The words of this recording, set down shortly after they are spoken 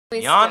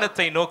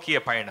ஞானத்தை நோக்கிய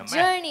பயணம்.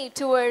 Journey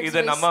towards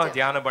இத நம்ம wisdom.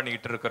 தியானம்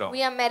பண்ணிட்டு இருக்கோம்.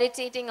 We are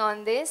meditating on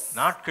this.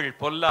 நாட்கள்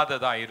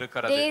பொல்லாததா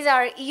இருக்கிறது. Days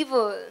are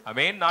evil.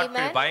 ஆமென்.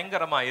 நாட்கள்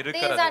பயங்கரமா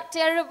இருக்கிறது. Days are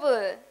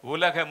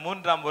terrible.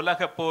 மூன்றாம்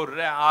உலக போர்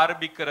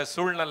ஆரம்பிக்கிற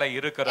சூழ்நிலை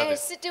இருக்கிறது.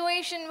 A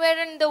situation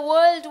wherein the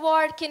world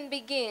war can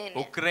begin.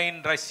 Ukraine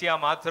Russia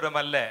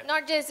மாத்திரமல்ல.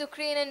 Not just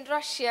Ukraine and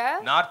Russia.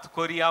 North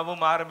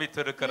கொரியாவும்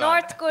ஆரம்பித்திருக்கிறார்.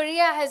 North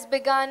Korea has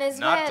begun as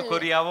well. North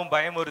கொரியாவும்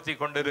பயமுறுத்தி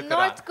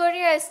கொண்டிருக்கிறார். North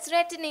Korea is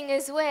threatening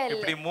as well.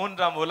 இப்படி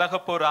மூன்றாம் உலக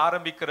போர்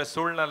ஆரம்பிக்கிற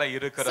சூழ்நிலை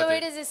இருக்கிறது. So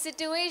it is a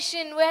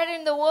situation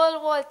wherein the World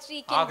War III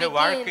can begin. ஆக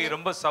வாழ்க்கை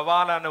ரொம்ப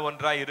சவாலான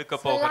ஒன்றா இருக்க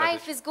போகிறது. So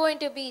life is going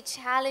to be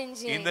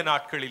challenging. இந்த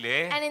நாட்களிலே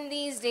and in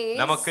these days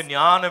நமக்கு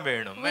ஞானம்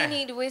வேணும். we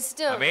need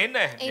wisdom. ஆமென்.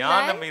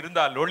 ஞானம்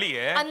இருந்தால்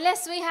ஒளியே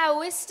unless we have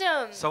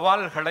wisdom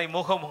சவால்களை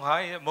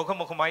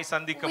முகமுகமாய்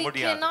சந்திக்க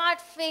முடியாது. we cannot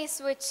face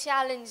with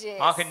challenges.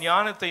 ஆக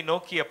ஞானத்தை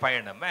நோக்கிய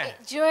பயணம்.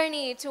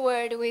 journey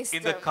toward wisdom.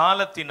 இந்த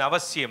காலத்தின்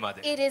அவசியம்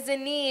அது. it is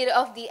a need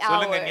of the hour.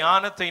 சொல்லுங்க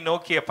ஞானத்தை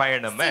நோக்கிய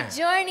பயணம்.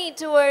 journey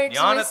towards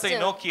ஞானத்தை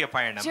wisdom. நோக்கிய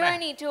பயணம்.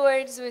 journey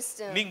towards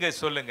wisdom. நீங்க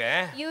சொல்லுங்க.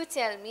 you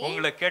tell me.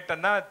 உங்களை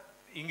கேட்டனா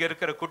இங்க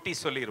இருக்கிற குட்டி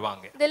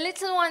சொல்லிடுவாங்க. the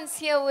little ones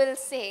here will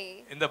say.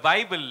 இந்த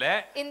பைபிள்ல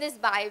in this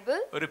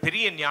Bible ஒரு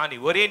பெரிய ஞானி,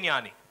 ஒரே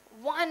ஞானி,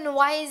 one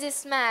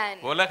wisest man.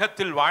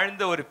 உலகத்தில்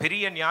வாழ்ந்த ஒரு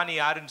பெரிய ஞானி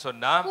யாருன்னு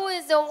சொன்னா who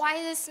is the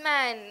wisest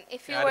man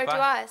if you were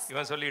to ask?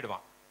 இவன்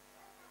சொல்லிடுவான்.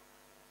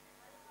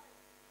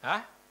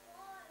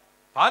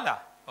 பாலா.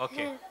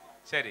 ஓகே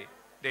சரி.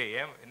 டேய்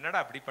என்னடா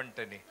அப்படி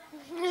பண்ணிட்ட நீ?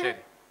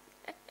 சரி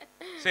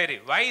சரி.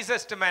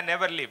 wisest man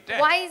ever lived.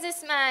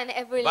 wisest man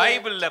ever lived.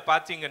 பைபிள்ல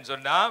பாத்தீங்கன்னு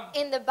சொன்னா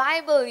in the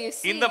Bible you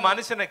see இந்த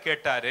மனுஷனை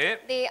கேட்டாரு.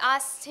 they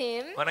asked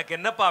him உனக்கு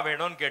என்னப்பா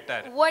வேணும்னு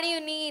கேட்டாரு. what do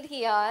you need?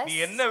 he asked. நீ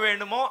என்ன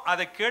வேணுமோ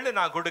அதை கேளு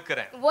நான்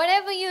கொடுக்கிறேன்.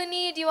 whatever you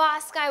need you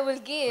ask I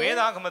will give.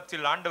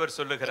 வேதாகமத்தில் ஆண்டவர்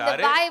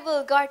சொல்லுகிறாரு. in the Bible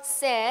God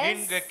says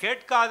நீங்க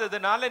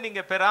கேட்காததனால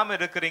நீங்க பெறாம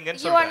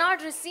இருக்கறீங்கன்னு சொல்றாரு. you are not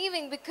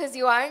receiving because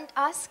you aren't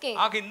asking.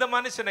 ஆக இந்த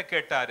மனுஷனை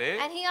கேட்டாரு.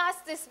 and he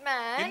asked this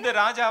man. இந்த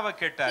ராஜாவை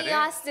கேட்டாரு. he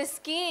asked this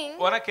king.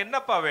 உனக்கு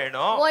என்னப்பா வேணும்?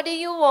 what do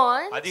you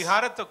want?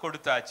 அதிகாரத்தை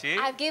கொடுத்தாச்சு.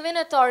 I've given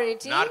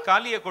authority.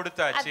 நாற்காலியை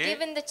கொடுத்தாச்சு. I've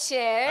given the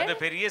chair. அந்த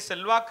பெரிய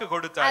செல்வாக்கு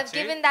கொடுத்தாச்சு. I've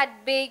given that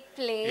big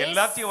place.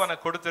 எல்லாத்தையும்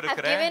உனக்கு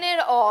கொடுத்திருக்கிறேன். I've given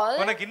it all.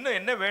 உனக்கு இன்னும்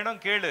என்ன வேணும்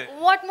கேளு.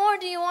 what more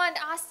do you want?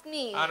 ask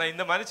me. ஆனா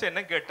இந்த மனுஷன்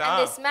என்ன கேட்டான்?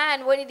 and this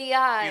man what did he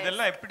ask?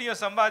 இதெல்லாம் எப்படியோ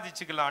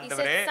சம்பாதிச்சுக்கலாம்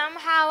ஆண்டவரே. he said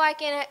somehow I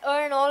can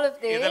earn all of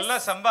this.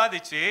 இதெல்லாம்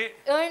சம்பாதிச்சு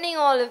earning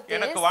all of this.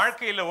 எனக்கு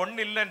வாழ்க்கையில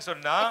ஒண்ணு இல்லன்னு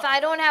சொன்னா if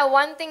I don't have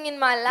one thing in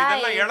my life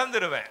இதெல்லாம்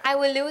இழந்துருவேன். I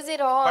will lose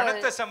it all.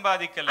 பணத்தை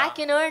சம்பாதிக்கலாம். I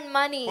can earn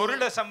money.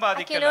 பொருளை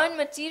சம்பாதிக்கலாம். I can earn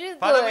material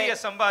goods. பதவியை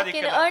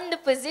சம்பாதிக்கலாம். I can earn the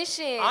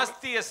position.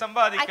 ஆஸ்தியை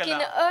சம்பாதிக்கலாம். I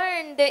can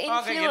earn the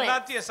influence.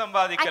 எல்லாத்தையும்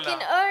சம்பாதிக்கலாம். I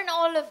can earn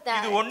all of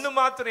that. இது ஒண்ணு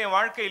மாத்திரம் என்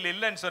வாழ்க்கையில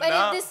இல்லன்னு சொன்னா but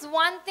if this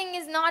one thing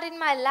is not in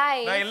my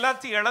life நான்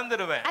எல்லாத்தையும்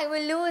இழந்துருவேன். I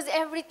will lose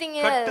everything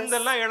else.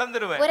 கட்டுனதெல்லாம்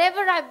இழந்துருவேன்.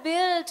 whatever I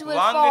built will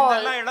fall.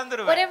 வாங்குனதெல்லாம்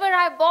இழந்துருவேன். whatever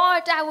I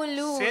bought I will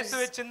lose. சேர்த்து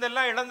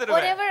வச்சிருந்ததெல்லாம் இழந்துருவேன்.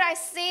 whatever I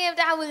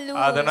saved I will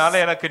lose. அதனால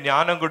எனக்கு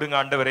ஞானம் கொடுங்க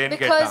ஆண்டவரேன்னு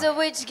கேட்டான். because of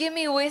which give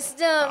me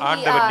wisdom.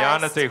 ஆண்டவர்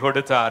ஞானத்தை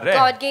கொடுத்தார்.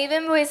 God gave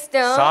him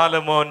wisdom.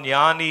 Solomon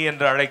ஞானி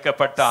என்று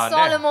அழைக்கப்பட்டான்.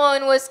 Solomon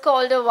was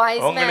called a wise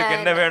man. உங்களுக்கு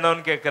என்ன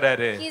வேணும்னு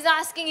கேக்குறாரு. He's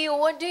asking you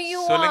what do you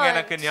want? சொல்லுங்க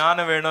எனக்கு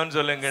ஞானம் வேணும்னு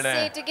சொல்லுங்களே.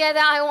 say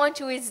together I want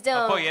wisdom.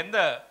 அப்போ எந்த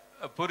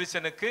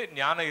புருஷனுக்கு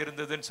ஞானம்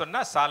இருந்ததுன்னு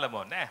சொன்னா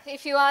Solomon.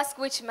 if you ask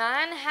which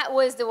man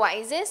was the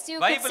wisest you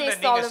could say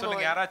Solomon. நீங்க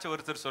சொல்லுங்க யாராச்சும்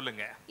ஒருத்தர்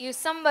சொல்லுங்க. you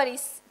somebody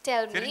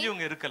tell me.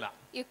 தெரிஞ்சவங்க இருக்கலாம்.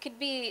 you could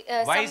be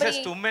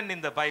wisest woman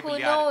in the Bible who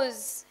knows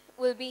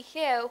will be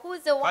here. who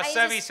is the wisest? first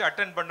service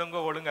attend பண்ணுங்க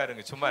ஒழுங்கா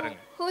இருங்க சும்மா இருங்க.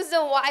 who is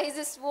the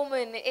wisest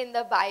woman in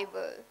the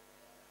Bible?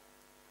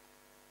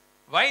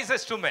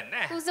 wisest woman.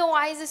 who's the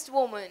wisest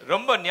woman?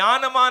 ரொம்ப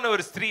ஞானமான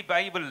ஒரு ஸ்திரீ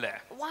பைபிள்ல.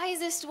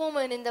 wisest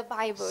woman in the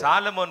Bible.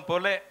 Solomon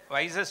போல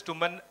wisest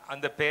woman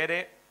அந்த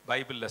பேரே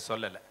பைபிள்ல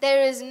சொல்லல.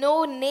 there is no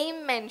name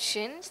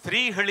mentioned.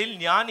 ஸ்திரீகளில்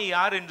ஞானி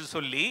யார் என்று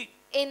சொல்லி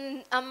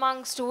in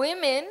amongst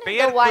women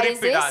the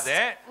wisest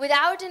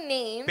without a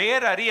name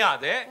பேர்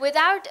அறியாத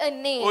without a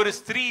name ஒரு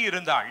ஸ்திரீ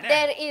இருந்தாள்.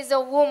 there is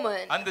a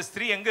woman. அந்த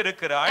ஸ்திரீ எங்க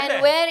இருக்கிறாள்? and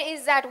where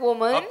is that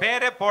woman?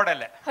 பேரே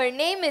போடல. her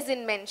name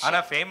isn't mentioned.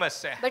 ஆனா famous.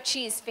 but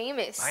she is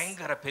famous.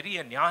 பயங்கர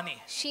பெரிய ஞானி.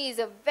 she is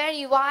a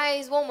very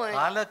wise woman.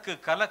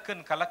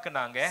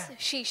 கலக்குனாங்க.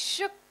 she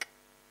shook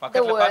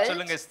பக்கத்துல பார்த்து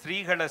சொல்லுங்க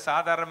ஸ்திரீகளை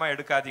சாதாரணமா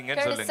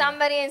எடுக்காதீங்கன்னு சொல்லுங்க.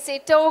 somebody and say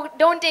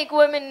don't take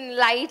women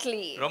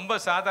lightly. ரொம்ப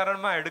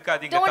சாதாரணமா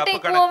எடுக்காதீங்க தப்பு கணக்கு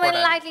போடாதீங்க. don't take women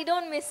lightly,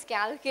 don't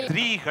miscalculate.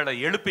 ஸ்திரீகளை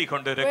எழுப்பி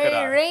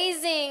கொண்டிருக்கிறார்.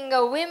 raising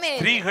women.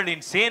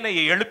 ஸ்திரீகளின்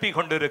சேனையை எழுப்பி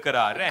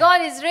கொண்டிருக்கிறார்.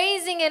 God is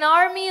raising an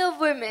army of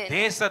women.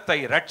 தேசத்தை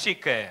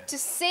ரட்சிக்க.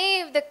 to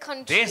save the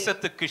country.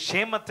 தேசத்துக்கு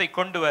க்ஷேமத்தை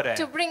கொண்டு வர.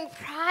 to bring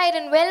pride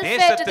and welfare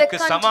to the country.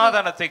 தேசத்துக்கு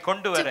சமாதானத்தை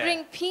கொண்டு வர. to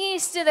bring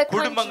peace to the country.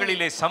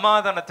 குடும்பங்களிலே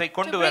சமாதானத்தை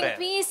கொண்டு வர. to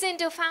bring peace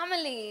into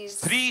families.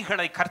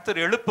 ஸ்திரீகளை கர்த்தர்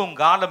எழுப்பும்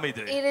காலம்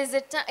இது.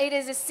 it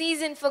is a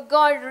season for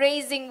God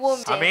raising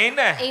women. Amen.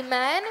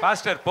 amen.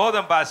 Pastor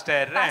போதும்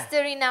பாஸ்டர்.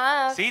 pastor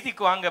enough.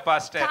 செய்திக்கு வாங்க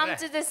pastor. come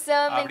to the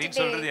sermon today. அப்படி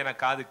சொல்றது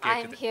எனக்கு காது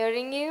கேக்குது. I'm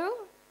hearing you.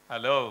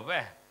 Hello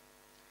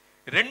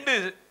 2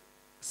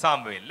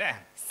 Samuel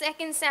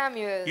 2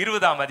 Samuel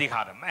 20ஆம்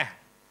அதிகாரம்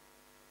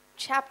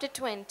chapter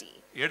 20.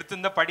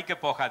 எடுத்துந்த படிக்க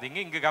போகாதீங்க,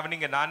 இங்க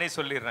கவனிங்க, நானே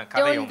சொல்லிடுறேன்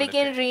கதையை Don't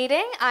begin உங்களுக்கு.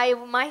 reading. I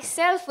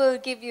myself will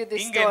give you the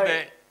இங்க story.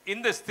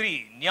 இந்த ஸ்திரீ,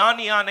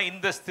 ஞானியான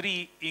இந்த ஸ்திரீ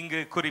இங்கு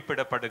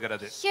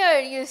குறிப்பிடப்படுகிறது. Here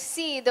you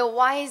see the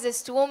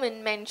wisest woman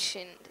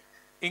mentioned.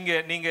 இங்க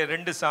நீங்க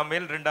 2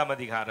 சாமுவேல் 2ஆம்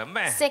அதிகாரம்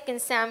 2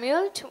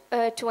 Samuel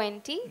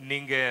 20.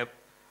 நீங்க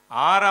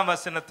 6ஆம்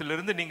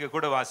வசனத்திலிருந்து நீங்க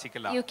கூட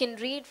வாசிக்கலாம். You can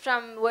read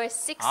from verse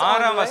 6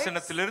 6ஆம் onwards.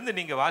 வசனத்திலிருந்து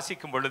நீங்க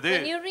வாசிக்கும் பொழுது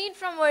When you read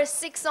from verse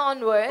 6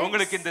 onwards,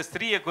 உங்களுக்கு இந்த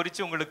ஸ்திரீயை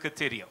குறித்து உங்களுக்கு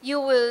தெரியும். you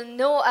will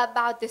know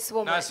about this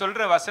woman. நான்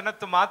சொல்ற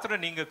வசனத்தை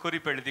மாத்திரம் நீங்க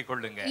குறிப்பு எழுதி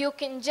கொள்ளுங்க. You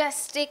can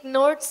just take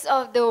notes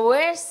of the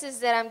verses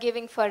that I'm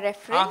giving for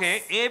reference. ஆக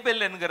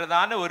ஏபேல்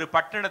என்கிறதான ஒரு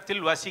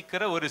பட்டணத்தில்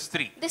வசிக்கிற ஒரு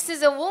ஸ்திரீ. This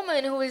is a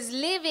woman who is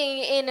living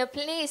in a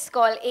place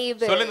called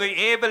Abel. சொல்லுங்க,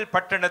 ஏபேல்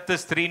பட்டணத்து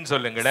ஸ்திரீன்னு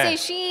சொல்லுங்களே. Say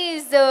she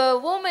is the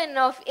woman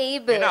of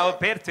Abel. அவ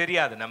பேர்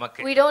தெரியாது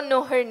நமக்கு. We don't know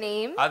her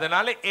name.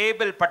 அதனால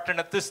ஏபேல்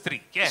பட்டணத்து ஸ்திரீ.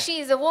 She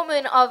is a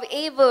woman of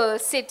Abel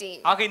city.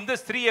 ஆக இந்த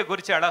ஸ்திரீயை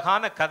குறித்து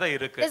அழகான கதை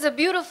இருக்கு. There's a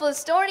beautiful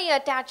story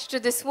attached to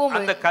this woman.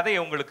 அந்த கதையை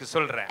உங்களுக்கு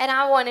சொல்றேன். And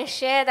I want to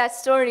share that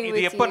story with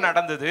you. இது எப்ப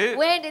நடந்தது?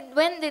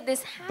 When did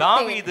this happen?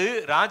 தாவீது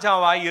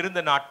ராஜாவாய்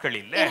இருந்த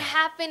நாட்களில். It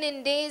happened in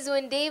days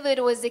when David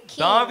was a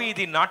king.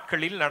 தாவீதின்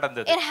நாட்களில்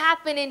நடந்தது. It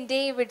happened in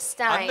David's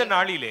time. அந்த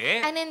நாளிலே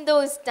And in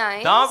those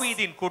times,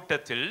 தாவீதின்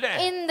கூட்டத்தில்,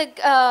 in the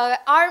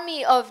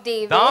army of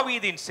David,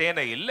 தாவீதின்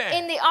சேனையில்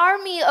in the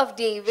army of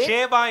David,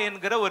 ஷேபா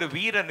என்கிற ஒரு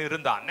வீரன்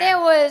இருந்தான். there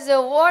was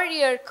a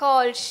warrior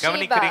called Sheba.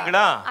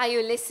 கவனிக்கிறீங்களா? Are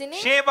you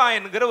listening? ஷேபா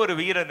என்கிற ஒரு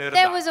வீரன் There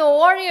இருந்தான். was a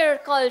warrior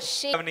called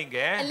Sheba. கவனிங்க.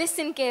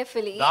 Listen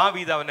carefully.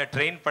 தாவீது அவனை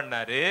ட்ரெயின்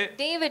பண்ணாரு.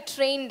 David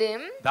trained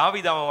him.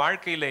 தாவீது அவன்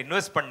வாழ்க்கையில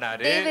இன்வெஸ்ட்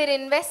பண்ணாரு. David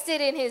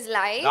invested in his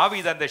life.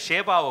 தாவீது அந்த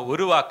ஷேபாவை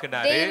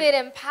உருவாக்கினாரு. David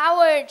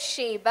empowered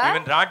Sheba.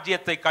 இவன்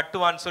ராஜ்யத்தை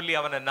கட்டுவான் சொல்லி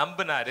அவனை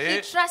நம்பினாரு. He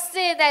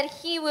trusted that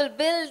he will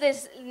build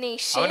this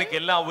nation. அவனுக்கு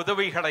எல்லா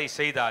உதவிகளை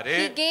செய்தாரு.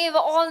 He gave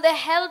all the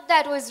help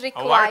that was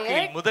required.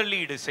 வாழ்க்கையில்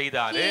முதலீடு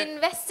செய்தாரு. He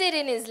invested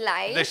in his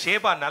life. இந்த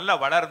ஷேபா நல்லா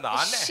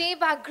வளர்ந்தான்.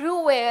 Sheba grew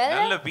well.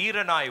 நல்ல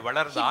வீரனாய் He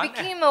வளர்ந்தான்.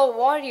 became a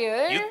warrior.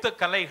 யுத்த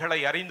கலைகளை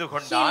அறிந்து He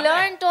கொண்டான்.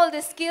 learned all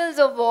the skills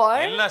of war.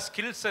 எல்லா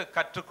skills He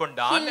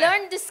கற்றுக்கொண்டான்.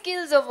 learned the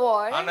skills of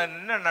war. ஆனா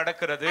என்ன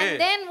நடக்கிறது?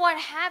 And then what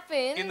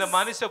happens? இந்த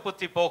மனுஷ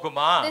புத்தி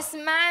போகுமா? This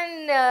man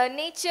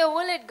nature,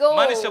 will it go?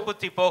 மனுஷ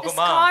புத்தி This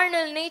போகுமா?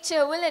 carnal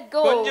nature, will it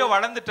go? கொஞ்சம்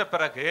வளர்ந்துட்ட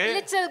பிறகு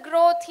Little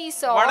growth he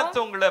saw.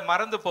 வளர்த்தவங்களை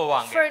மறந்து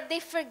போவாங்க. For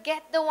they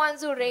forget the ones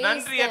who raised them.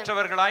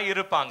 நன்றியற்றவர்களாய்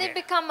இருப்பாங்க. They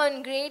become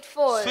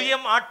ungrateful.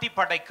 சுயம் ஆட்டி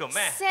படைக்கும்.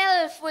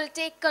 Self will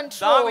take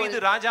control. தாவீது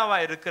ராஜாவா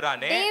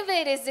இருக்கிறானே,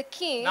 David is the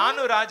king.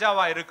 நானும்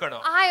ராஜாவா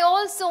இருக்கணும். I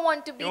also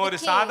want to be ஒரு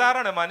the king.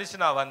 சாதாரண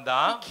மனுஷனா வந்தா,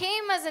 He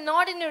came as an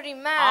ordinary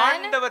man.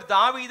 ஆண்டவர்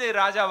தாவீதை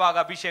ராஜாவாக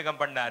அபிஷேகம்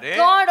பண்ணாரு.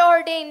 God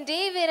ordained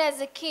David as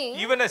a king.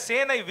 இவனை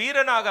சேனை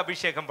வீரனாக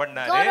அபிஷேகம்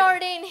பண்ணாரு. God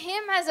ordained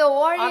him as a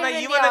warrior ஆனா in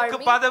the இவனுக்கு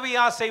army. பதவி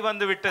ஆசை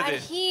வந்து விட்டது.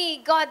 And he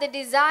got the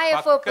desire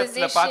for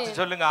பக்கத்துல பார்த்து position.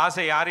 சொல்லுங்க,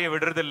 ஆசை யாரையும்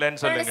விடுறது இல்லைன்னு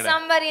Turn to சொல்லுங்க.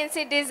 somebody and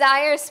say,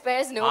 desire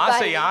spares ஆசை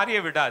nobody.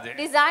 யாரையும் விடாது.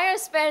 Desire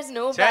spares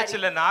nobody.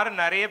 சர்ச்சில் நான்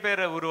நிறைய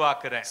பேரை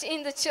உருவாக்குறேன்.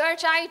 In the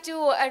church, I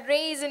too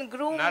raise and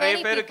groom நிறைய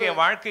many பேருக்கு என்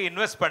people. வாழ்க்கையை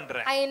இன்வெஸ்ட்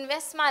பண்றேன். I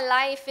invest my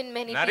life in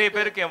many நிறைய people.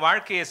 பேருக்கு என்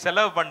வாழ்க்கையை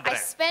செலவு I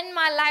பண்றேன். spend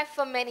my life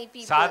for many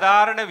people.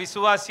 சாதாரண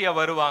விசுவாசியா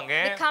வருவாங்க,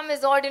 Become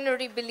as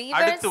ordinary believers.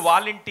 அடுத்து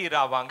வாலண்டியர்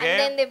ஆவாங்க,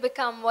 And then they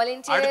become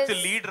volunteers. அடுத்து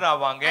லீடர்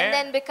ஆவாங்க, And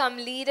then become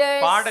leaders.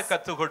 பாட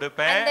கத்து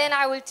கொடுப்பேன், And then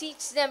I will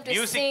teach them to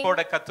music sing.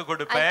 போட கத்து I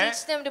கொடுப்பேன்,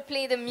 teach them to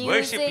play the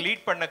worship music.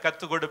 Lead பண்ண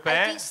கத்து I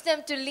கொடுப்பேன், teach them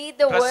to lead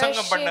the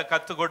பிரசங்கம் பண்ண worship.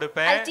 கத்து I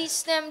கொடுப்பேன், teach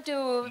them to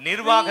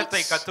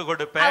நிர்வாகத்தை preach. கத்து I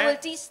கொடுப்பேன், will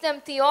teach them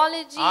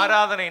theology.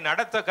 ஆராதனை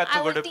நடத்த கத்து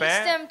I will teach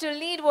கொடுப்பேன். them to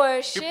lead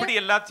worship. இப்படி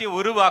எல்லாத்தையும்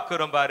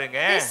உருவாக்குறோம் பாருங்க.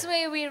 This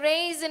way we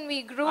raise and we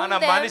groom ஆனா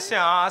them.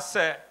 மனுஷன்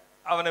ஆசை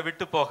அவனை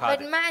விட்டு But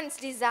போகாது. man's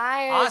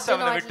desires ஆசை do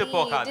அவனை not விட்டு leave.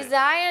 போகாது.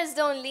 Desires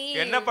don't leave.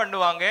 என்ன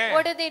பண்ணுவாங்க?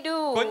 What do?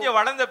 கொஞ்சம்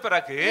வளர்ந்த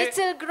பிறகு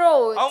Little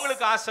growth.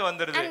 அவங்களுக்கு ஆசை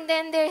வந்துருது. And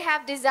then they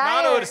have நான்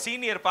desire. ஒரு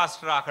சீனியர்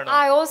பாஸ்டர் ஆகணும்.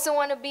 I also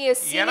want to be a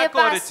senior எனக்கு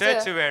ஒரு சர்ச்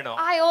pastor. வேணும்.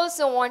 I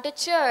also want a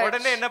church.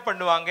 உடனே என்ன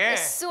பண்ணுவாங்க?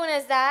 As soon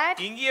as that,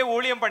 இங்கேயே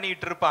ஊழியம்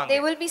பண்ணிட்டு இருப்பாங்க.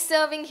 they will be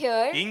serving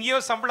here.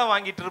 இங்கேயும் சம்பளம்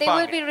வாங்கிட்டு They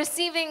will இருப்பாங்க. be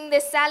receiving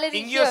the salary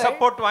இங்கேயும் here.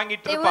 சப்போர்ட்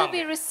வாங்கிட்டு They will இருப்பாங்க.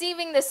 be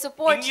receiving the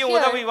support இங்கேயும்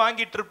here. உதவி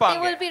வாங்கிட்டு They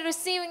இருப்பாங்க. will be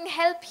receiving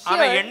help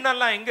ஆனா here.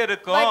 எண்ணெல்லாம் எங்க But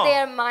இருக்கும்?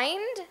 their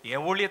mind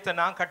என் ஊழியத்தை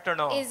நான்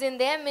கட்டணும். is in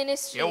their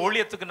ministry. என்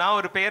ஊழியத்துக்கு நான்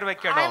ஒரு பெயர் I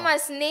வைக்கணும்.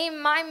 must name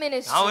my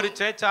ministry. நான் ஒரு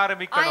சர்ச் I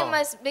ஆரம்பிக்கணும்.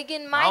 must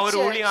begin my நான் ஒரு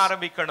church. ஊழியம்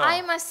ஆரம்பிக்கணும். I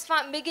must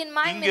begin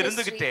my இங்க ministry.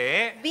 இருந்துகிட்டே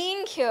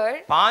Being here,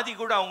 பாதி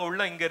கூட அவங்க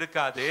உள்ள இங்க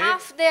இருக்காது.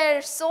 half their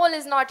soul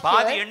is not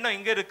பாதி here. எண்ணம்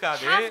இங்க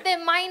இருக்காது. Half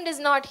their mind is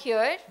not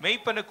here.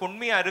 மெய்ப்பனுக்கு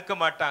உண்மையா இருக்க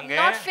மாட்டாங்க.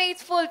 Not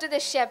faithful to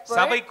the shepherd.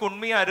 சபைக்கு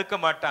உண்மையா இருக்க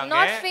மாட்டாங்க.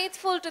 Not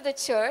faithful to the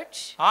church.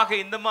 ஆக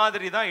இந்த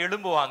மாதிரி தான்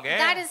எழும்புவாங்க.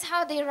 That is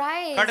how they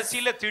rise.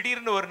 கடைசில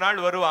திடீர்னு ஒரு நாள்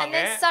And வருவாங்க.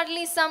 then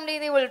suddenly someday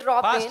they will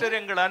drop in. Pastor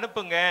எங்களை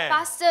அனுப்புங்க,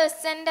 Pastor,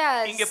 send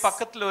us. இங்க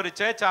பக்கத்துல ஒரு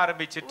சர்ச்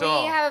ஆரம்பிச்சிட்டோம்,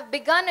 We have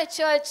begun a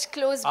church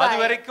close by. அது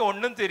வரைக்கும்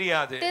ஒண்ணும்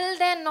தெரியாது. Till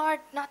then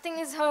nothing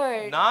is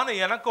heard. நான்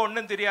எனக்கு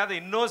ஒண்ணும் தெரியாது,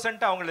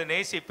 இன்னோசன்ட் அவங்களை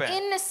நேசிப்பேன்.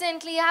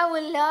 Innocently I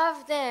will love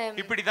them.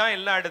 இப்படி தான்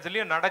எல்லா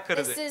இடத்துலயும்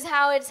நடக்கிறது. This is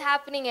how it's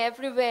happening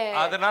everywhere.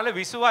 அதனால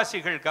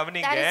விசுவாசிகள்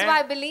கவனிங்க, That is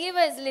why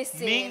believers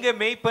listen. நீங்க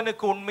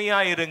மேய்ப்பனுக்கு உண்மையா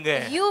இருங்க.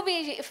 You be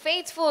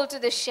faithful to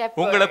the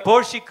shepherd. உங்களை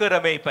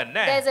போஷிக்கிற மேய்ப்பன்,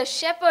 There's a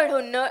shepherd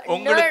who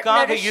உங்களுக்காக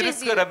nourishes you.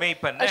 இருக்கிற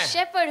மேய்ப்பன், A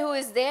shepherd who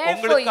is there for you.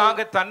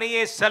 உங்களுக்காக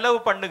தன்னையே செலவு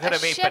பண்ணுகிற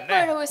A மேய்ப்பன்,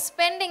 shepherd who is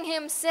spending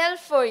himself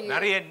for you.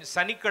 நிறைய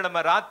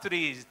சனிக்கிழமை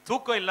ராத்திரி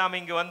தூக்கம் இல்லாம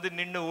இங்க வந்து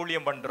நின்னு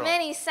ஊழியம் பண்றோம்.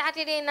 Many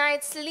Saturday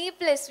nights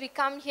sleepless we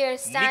come here,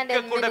 stand and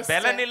நிக்க கூட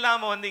பலன் minister.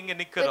 இல்லாம வந்து இங்க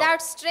நிக்கிறோம்.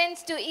 Without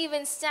strength to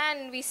even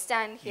stand, we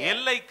stand here.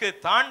 எல்லைக்கு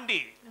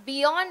தாண்டி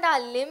Beyond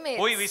our limits,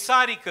 போய்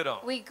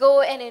விசாரிக்கிறோம். we go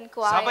and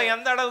inquire. சபை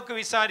அந்த அளவுக்கு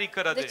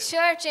விசாரிக்கிறது. The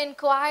church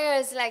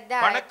inquires like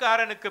that.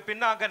 பணக்காரனுக்கு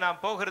பின்னாக நான்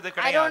போகிறது I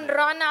கிடையாது. don't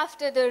run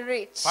after the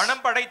rich.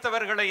 பணம்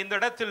படைத்தவர்களை இந்த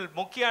இடத்தில்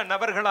முக்கிய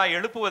நபர்களாய்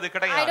எழுப்புவது I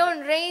கிடையாது.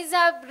 don't raise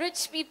up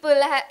rich people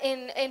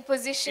in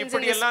positions in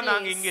இப்படி this எல்லாம்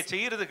நாங்க place. இங்க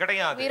செய்யறது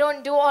கிடையாது. We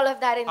don't do all of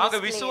that in ஆக this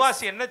place.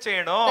 விசுவாசி என்ன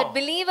செய்யணும்? But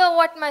believer,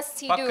 what must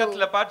he do?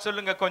 பக்கத்துல பார்த்து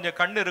சொல்லுங்க, கொஞ்சம்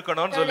கண்ணு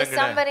இருக்கணும்னு Turn to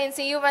சொல்லுங்க. somebody and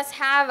say, you must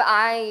have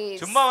eyes.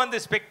 சும்மா வந்து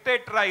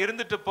ஸ்பெக்டேட்டரா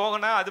இருந்துட்டு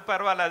போகனா அது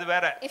பரவாயில்லை, அது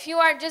வேற. If you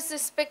are just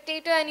a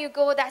spectator and you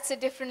go, that's a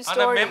different ஆனா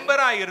story.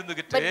 மெம்பரா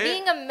இருந்துகிட்டு But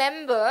being a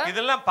member,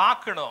 இதெல்லாம்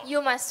பார்க்கணும். you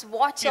must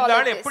watch all இந்த of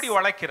ஆள் this. எப்படி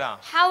உழைக்கிறான்?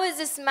 How is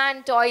this man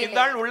toiling?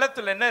 இந்த ஆள்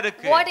உள்ளத்துல என்ன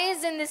இருக்கு? What is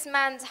in this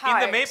man's இந்த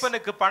heart?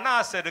 மேய்ப்பனுக்கு பண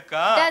ஆசை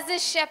இருக்கா? Does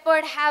this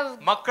shepherd have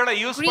மக்களை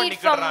use greed from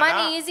பண்ணிக்கிறானா?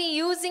 money? Is he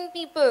using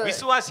people?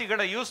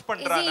 விசுவாசிகளை யூஸ் Is he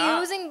பண்றானா?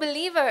 using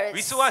believers?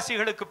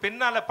 விசுவாசிகளுக்கு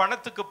பின்னால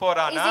பணத்துக்கு Is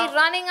போறானா? he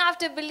running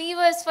after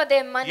believers for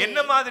their money? என்ன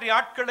மாதிரி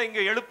ஆட்களை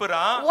இங்க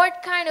எழுப்புறான்? What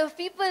kind of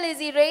people is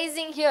he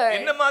raising here?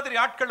 என்ன மாதிரி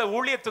ஆட்களை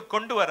ஊழியத்துக்கு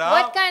கொண்டு வரா?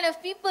 What kind of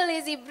people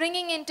is he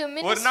bringing into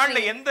ஒரு நாள்ல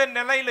ministry? எந்த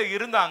நிலையில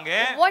இருந்தாங்க?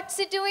 What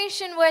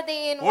situation were they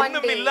in one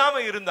ஒண்ணும் day?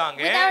 இல்லாம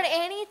இருந்தாங்க, Without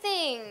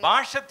anything.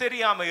 பாஷை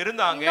தெரியாம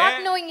இருந்தாங்க. Not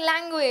knowing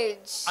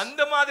language.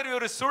 அந்த மாதிரி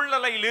ஒரு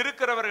சூழ்நிலையில்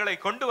இருக்கிறவர்களை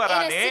கொண்டு In a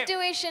வரானே,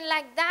 situation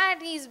like that,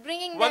 he is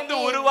bringing them வந்து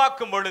in.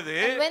 உருவாக்கும் பொழுது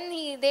And when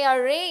they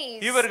are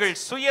raised, இவர்கள்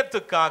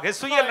சுயத்துக்காக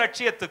சுய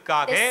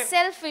லட்சியத்துக்காக the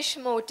selfish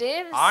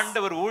motives.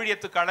 ஆண்டவர்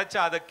ஊழியத்துக்கு அழைச்ச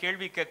அத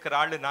கேள்வி கேட்கிற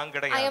ஆளு நான் I am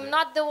கிடையாது.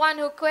 not the one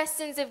who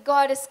questions if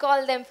God has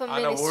called them for ஆனா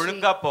ministry.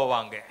 ஒழுங்கா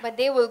போவாங்க, But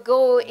they will go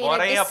in a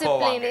முறையா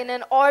discipline, போவாங்க. in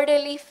an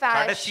orderly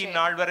கடைசி fashion.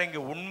 நாள் வரை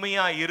இங்க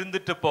உண்மையா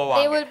இருந்துட்டு They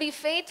போவாங்க. will be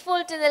faithful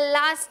to the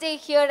last day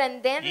here and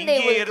then they இங்கே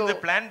will இருந்து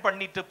go. பிளான்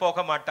பண்ணிட்டு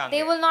போக மாட்டாங்க.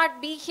 They will not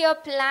be here,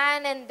 plan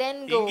and then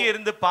go. இங்கே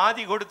இருந்து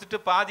பாதி கொடுத்துட்டு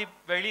பாதி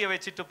வெளிய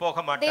வச்சிட்டு போக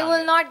They மாட்டாங்க.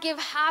 will not give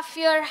half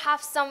here,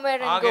 half somewhere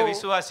and ஆக go.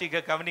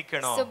 விசுவாசிக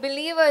கவனிக்கணும். So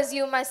believers,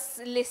 you must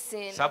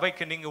listen.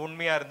 சபைக்கு நீங்க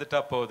உண்மையா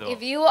இருந்துட்டா போதும்.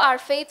 If you are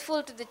faithful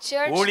to the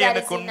church, that is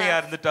ஊழியனுக்கு உண்மையா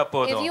enough. இருந்துட்டா If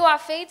போதும். you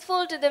are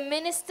faithful to the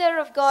minister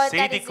of God, that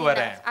is செய்திக்கு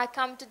வரேன். enough. I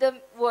come to the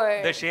word.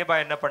 இந்த ஷேபா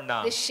என்ன பண்ணா?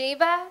 The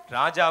Sheba,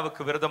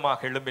 ராஜாவுக்கு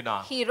விரோதமாக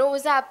எழும்பினான். he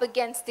rose up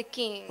against the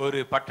king. ஒரு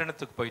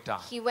பட்டணத்துக்கு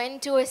போயிட்டான். He went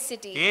to a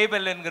city.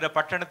 Abel என்கிற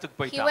பட்டணத்துக்கு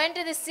He போயிட்டான். went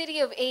to the city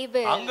of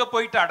Abel. அங்க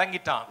போயிட்டு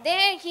அடங்கிட்டான்.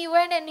 There he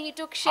went and he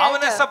took அவனை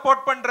shelter.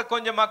 சப்போர்ட் பண்ற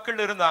கொஞ்சம் மக்கள்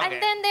இருந்தாங்க.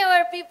 And then there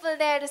were people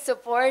there to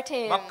support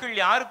him. மக்கள்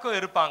யாருக்கும்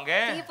இருப்பாங்க,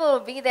 People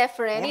will be there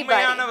for anybody.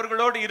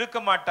 உண்மையானவர்களோடு இருக்க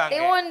மாட்டாங்க.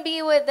 They won't be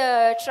with the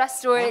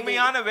trustworthy.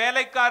 உண்மையான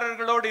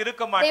வேலைக்காரர்களோடு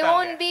இருக்க They மாட்டாங்க.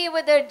 won't be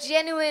with the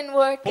genuine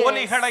workers.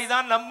 போலிகளை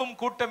தான் நம்பும்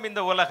கூட்டம்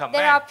இந்த உலகம்.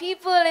 There are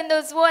people in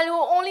this world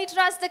who only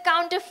trust the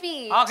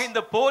counterfeit. ஆக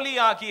இந்த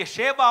போலியாகிய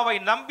ஷேபாவை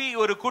நம்பி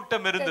ஒரு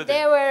கூட்டம் So இருந்தது.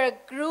 there were a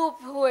group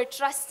who were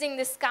trusting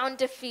this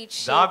counterfeit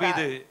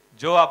தாவீது Sheba.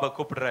 ஜோவாபை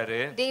கூப்பிடுறாரு.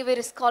 David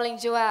is calling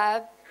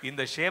Joab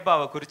இந்த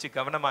ஷேபாவை குறிச்சு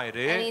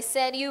கவனமாயிரு. and he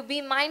said, you be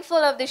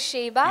mindful of this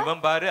Sheba.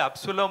 இவன் பாரு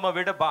அப்சுலோமை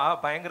விட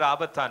பயங்கர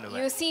ஆபத்தானவன்.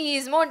 You see, he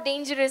is more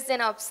dangerous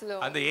than Absalom.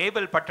 அந்த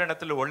Abel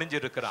பட்டணத்துல ஒளிஞ்சு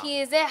இருக்கிறான். He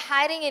is there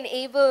hiding in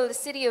Abel, the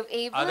city of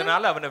Abel.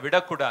 அதனால அவனை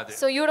விடக்கூடாது.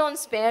 So you don't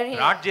spare him.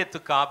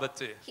 ராஜ்யத்துக்கு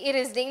ஆபத்து, It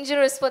is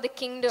dangerous for the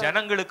kingdom.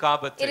 ஜனங்களுக்கு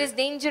ஆபத்து. It is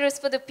dangerous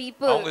for the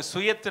people. அவங்க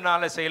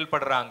சுயத்தினால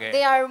செயல்படுறாங்க.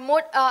 They are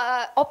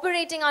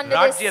operating under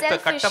the ராஜ்யத்தை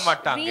கட்ட selfish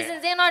மாட்டாங்க.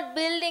 reasons. They are not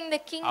building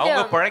the அவங்க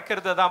kingdom.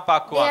 பிழைக்கிறத தான் They are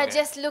பாக்குவாங்க.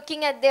 just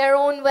looking at their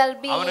own அவனை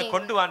well-being.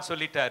 கொண்டு வான்னு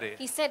சொல்லிட்டாரு.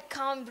 He said,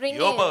 come, bring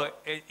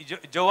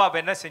ஜோவாப்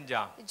என்ன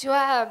செஞ்சான்? him.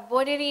 Joab,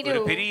 what did he ஒரு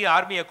do? பெரிய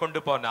ஆர்மியை கொண்டு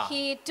போனான்.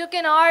 He took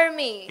an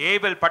army.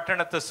 Abel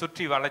பட்டணத்தை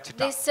சுற்றி They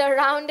வளைச்சிட்டான்.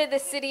 surrounded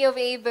the city of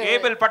Abel.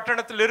 Abel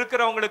பட்டணத்தில்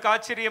இருக்கிறவங்களுக்கு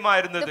ஆச்சரியமா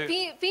இருந்தது. The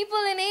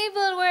people in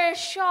Abel were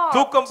shocked.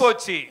 தூக்கம்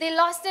போச்சு, They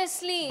lost their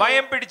sleep.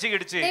 பயம்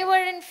பிடிச்சிடுச்சு. They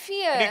were in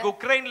fear. இன்னைக்கு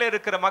உக்ரைன்ல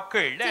இருக்கிற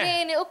மக்கள் Today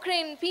in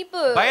Ukraine,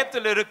 people,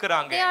 பயத்துல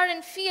இருக்கிறாங்க. they are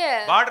in fear.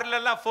 பார்டர்ல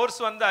எல்லாம்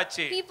ஃபோர்ஸ்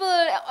வந்தாச்சு. People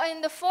in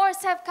the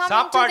force have come into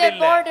சாப்பாடு their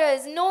இல்ல,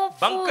 borders, no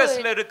bunkers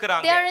food. ல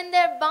இருக்காங்க. They are in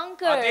their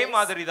bunkers. அதே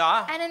மாதிரி தான்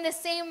And in the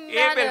same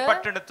ஏபேல் manner,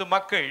 பட்டணத்து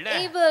மக்கள்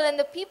Abel and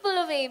the people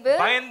of Abel,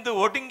 பயந்து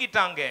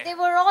ஒடுங்கிட்டாங்க. they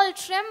were all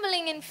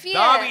trembling in fear.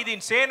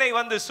 தாவீதின் சேனை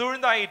வந்து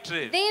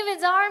சூழ்ந்தாயிற்று.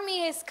 David's army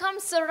has come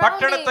surrounding.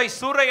 பட்டணத்தை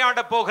சூறையாட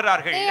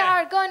போகிறார்கள். They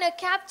are going to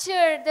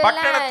capture the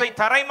பட்டணத்தை land.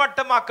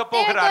 தரைமட்டமாக்க They are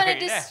going போகிறார்கள்.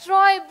 to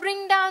destroy,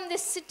 bring down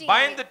the city.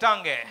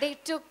 பயந்துட்டாங்க. They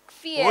took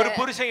fear. ஒரு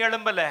புருஷன்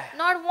எழும்பல.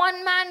 Not one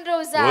man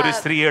rose up. ஒரு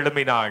ஸ்திரீ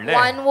எழும்பினாள்.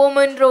 One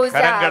woman rose up.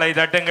 கரங்களை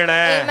தட்டுங்களே.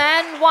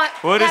 Amen.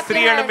 ஒரு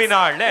ஸ்திரீ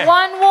எழும்பினாள்.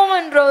 One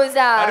woman rose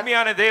up.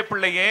 அருமையான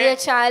தேவப்பிள்ளையே, Dear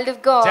child of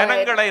God,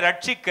 ஜனங்களை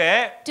ரட்சிக்க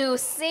to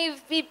save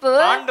people,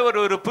 ஆண்டவர்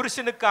ஒரு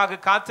புருஷனுக்காக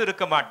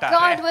காத்திருக்க மாட்டார்.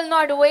 God will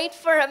not wait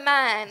for a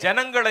man.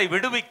 ஜனங்களை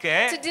விடுவிக்க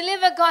To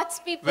deliver God's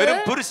people,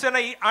 வெறும்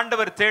புருஷனை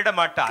ஆண்டவர் தேட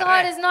மாட்டார்.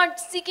 God is not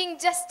seeking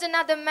just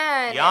another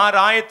man. யார்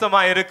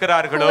ஆயத்தமாய்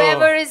இருக்கிறார்களோ,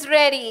 Whoever is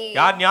ready,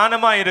 யார்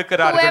ஞானமாய்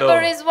இருக்கிறார்களோ,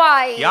 whoever is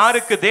wise,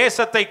 யாருக்கு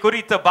தேசத்தை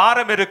குறித்த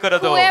பாரம்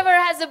இருக்கிறதோ, whoever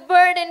has a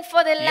burden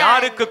for the land,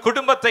 யாருக்கு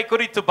குடும்பத்தை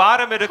குறித்து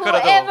பாரம்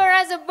இருக்கிறதோ, whoever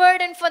has a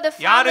burden for the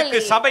யாருக்கு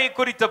family, சபை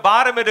குறித்த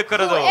பாரம்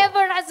இருக்கிறதோ,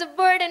 whoever has a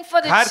burden for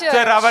the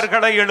கர்த்தர் church,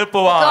 அவர்களை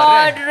எழுப்புவார்.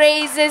 God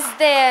raises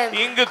them.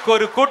 இங்கு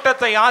ஒரு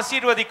கூட்டத்தை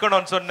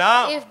ஆசீர்வதிக்கணும்னு சொன்னா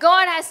If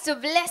God has to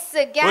bless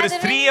a ஒரு gathering,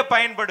 ஸ்திரீயை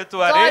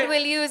பயன்படுத்துவார், God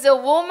will use a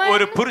woman,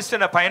 ஒரு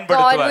புருஷனை God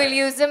பயன்படுத்துவார். will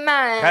use a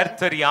man,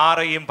 கர்த்தர்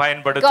யாரையும் God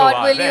பயன்படுத்துவார்.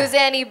 will use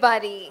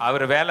anybody.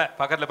 அவர் வேலை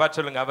பக்கத்துல பார்த்து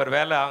சொல்லுங்க, அவர்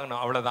வேலை ஆகணும்,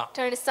 அவ்வளவுதான்.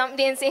 Turn to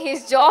somebody and say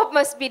his job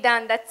must be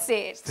done, that's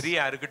it.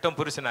 ஸ்திரீயா இருக்கட்டும்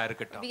புருஷனா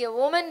இருக்கட்டும். Be a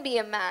woman, be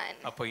a man.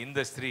 அப்ப இந்த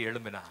ஸ்திரீ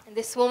எழும்பினா, And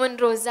this woman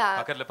rose up.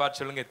 பக்கத்துல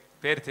பார்த்து சொல்லுங்க,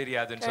 பேர்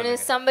தெரியாதுன்னு Turn to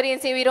சொல்லுங்க. somebody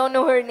and say we don't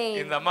know her name.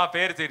 இந்த அம்மா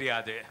பேர்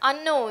தெரியாது,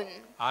 Unknown.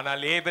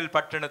 ஆனால் ஏபேல்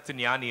பட்டணத்து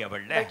ஞானி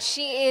அவள். But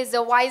she is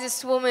the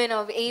wisest woman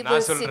of Abel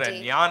நான் சொல்றேன்,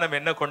 city. ஞானம்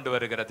என்ன கொண்டு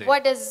வருகிறது?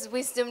 What does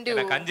wisdom do?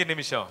 எனக்கு 5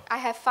 நிமிஷம்,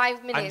 I have 5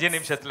 5 minutes.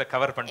 நிமிஷத்துல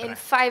கவர் In பண்றேன்.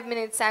 5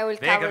 minutes I will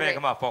வேக cover it.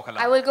 வேகமா I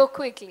போகலாம். will go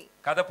quickly.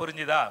 கதை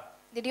புரிஞ்சுதா?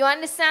 Did you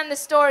understand the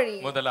story?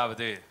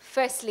 முதலாவது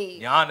Firstly,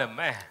 ஞானம்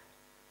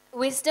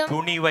wisdom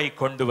துணிவை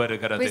கொண்டு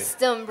வருகிறது.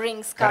 wisdom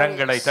brings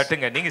கரங்களை courage.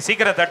 தட்டுங்க, நீங்க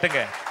சீக்கிரம் தட்டுங்க,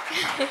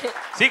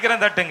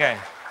 சீக்கிரம் தட்டுங்க.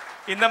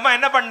 இந்த அம்மா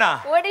என்ன பண்ணா?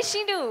 What did she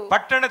do?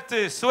 பட்டணத்து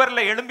சுவர்ல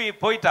எழும்பி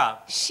போயிட்டா.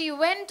 She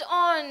went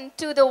on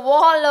to the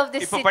wall of the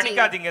இப்ப city.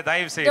 படிக்காதீங்க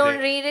தயவு செய்து. Don't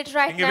read it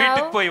right இங்க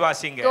வீட்டுக்கு now. போய்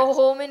வாசிங்க. Go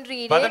home and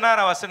read it.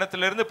 16ஆம்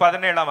வசனத்துல இருந்து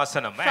 17ஆம்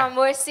வசனம். From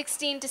verse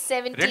 16 to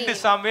 17. 2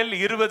 Samuel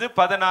 20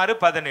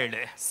 16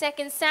 17.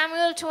 2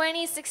 Samuel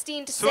 20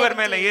 16 to சுவர்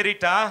மேல 17.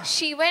 ஏறிட்டா.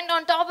 She went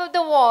on top of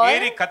the wall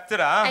ஏறி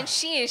கத்துறா. and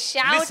she is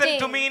Listen to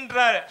shouting. me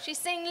ன்றா.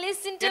 She's saying,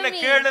 listen to என்ன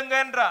me.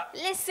 கேளுங்கன்றா.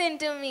 Listen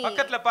to me.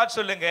 பக்கத்துல பார்த்து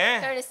சொல்லுங்க,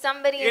 Turn to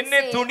somebody and என்ன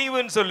say, துணிவுன்னு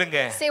சொல்லுங்க.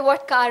 say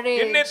what courage.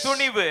 என்ன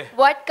துணிவு?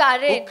 What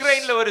courage.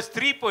 உக்ரைன்ல ஒரு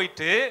ஸ்திரீ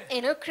போயிட்டு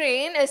In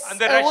Ukraine,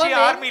 அந்த a ரஷ்ய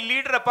woman, ஆர்மி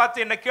லீடரை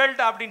பார்த்து என்ன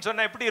கேளுடா அப்படினு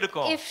சொன்னா எப்படி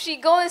இருக்கும்? if she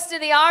goes to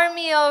the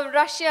army of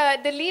Russia,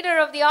 the leader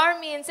of the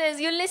army, and says,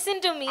 you listen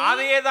to me.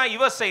 அதையே தான்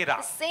இவ செய்றா.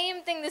 The same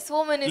thing this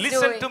woman is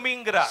Listen doing. to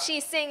meங்கறா.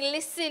 She's saying,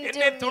 listen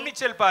என்ன to me.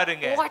 துணிச்சல்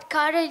பாருங்க. What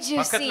courage you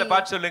see. பக்கத்துல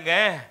பார்த்து சொல்லுங்க,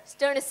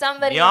 Turn to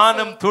somebody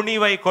ஞானம் and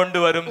துணிவை கொண்டு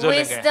வரும் say,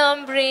 சொல்லுங்க. wisdom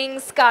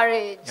brings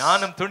courage.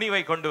 ஞானம்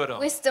துணிவை கொண்டு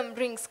வரும். Wisdom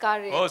brings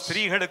courage. ஓ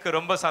ஸ்திரீகளுக்கு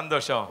ரொம்ப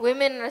சந்தோஷம்.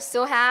 Women are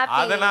so happy.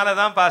 அதனால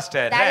தான்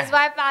pastor, That is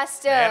why,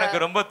 Pastor, எனக்கு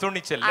ரொம்ப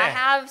துணிச்சல். I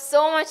have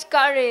so much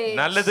courage.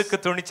 நல்லதுக்கு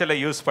துணிச்சலை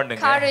யூஸ்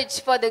பண்ணுங்க. Courage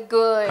for the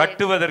good.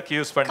 கட்டுவதற்கு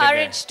யூஸ் பண்ணுங்க.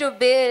 Courage to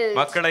build.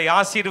 மக்களை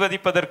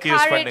ஆசீர்வதிப்பதற்கு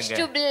யூஸ் Courage பண்ணுங்க.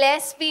 to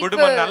bless people.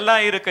 குடும்பம் நல்லா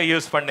இருக்க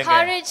யூஸ் பண்ணுங்க.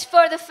 Courage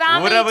for the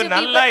family உறவு to be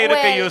நல்லா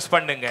இருக்க well. யூஸ்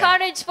பண்ணுங்க.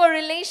 Courage for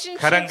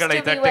relationships கரங்களை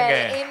to be தட்டுங்க.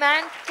 well.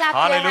 Amen. Clap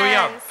your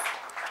Hallelujah. hands.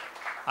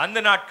 அந்த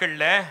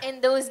நாட்கள்ல In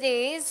those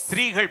days,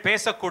 ஸ்திரீகள்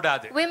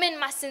பேசக்கூடாது. women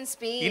mustn't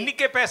speak.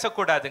 இன்னைக்கே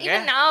பேசக்கூடாதுங்க.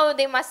 Even now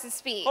they mustn't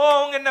speak. ஓ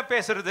அவங்க என்ன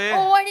பேசுறது?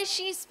 Oh, what is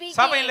she speaking?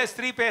 சபையில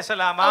ஸ்திரீ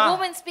பேசலாமா A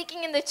woman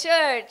speaking in the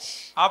church.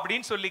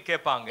 அப்படின்னு சொல்லி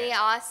கேட்பாங்க. They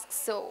ask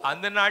so.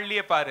 அந்த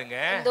நாள்லயே பாருங்க,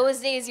 In those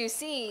days you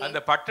see,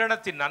 அந்த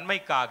பட்டணத்தின்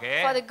நன்மைக்காக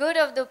for the good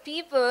of the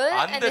people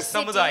and அந்த the city,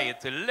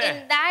 சமுதாயத்தில்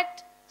in that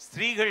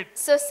ஸ்திரீகள்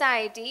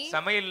society,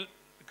 சமையல்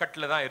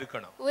கட்டுல தான்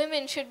இருக்கணும்.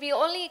 women should be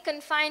only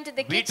confined to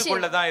the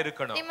வீட்டுக்குள்ள kitchen. தான்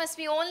இருக்கணும். They must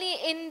be only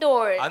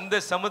indoors. அந்த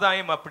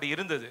சமுதாயம் அப்படி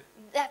இருந்தது.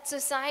 That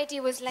society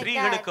was like that.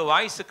 ஸ்திரீகளுக்கு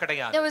வாய்ஸ்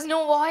கிடையாது. There was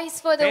no voice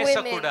for the women.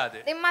 பேசக்கூடாது.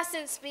 They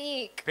mustn't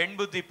speak. பெண்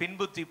புத்தி பின்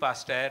புத்தி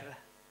பாஸ்டர்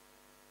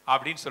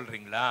அப்படின்னு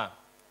சொல்றீங்களா?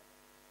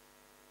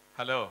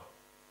 ஹலோ,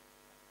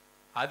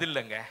 அது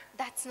இல்லங்க.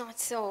 That's not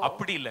so.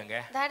 அப்படி இல்லங்க.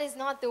 That is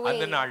not the way.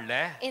 அந்த நாள்ல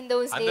In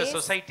those அந்த days,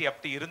 சொசைட்டி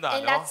அப்படி in that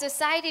இருந்தாலும்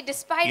society,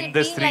 despite it இந்த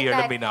being ஸ்திரீ like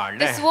that, எழும்பினாள்.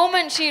 this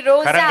woman, she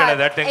rose கரங்களை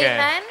up. தட்டுங்க.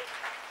 Amen.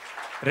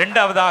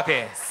 இரண்டாவதாக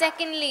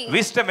Secondly,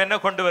 wisdom என்ன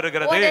கொண்டு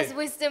வருகிறது? what does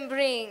wisdom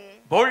bring?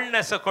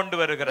 boldness கொண்டு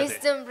வருகிறது.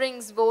 Wisdom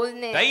brings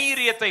boldness.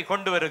 தைரியத்தை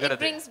கொண்டு It வருகிறது.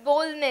 brings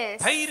boldness.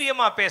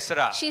 தைரியமா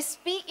பேசுறா. She's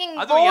speaking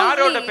அது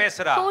யாரோட boldly.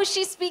 பேசுறா? Who is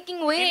she speaking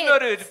with?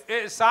 இன்னொரு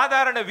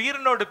சாதாரண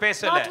வீரனோடு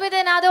பேசல. Not with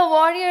another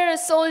warrior or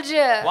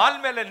soldier.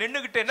 வால் மேல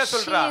நின்னுகிட்டு என்ன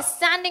சொல்றா? She is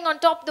standing on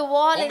top of the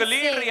wall and உங்க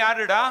லீடர் saying,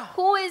 யாருடா?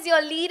 who is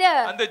your leader?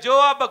 அந்த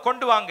ஜோவாப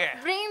கொண்டு வாங்க.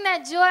 Bring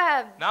that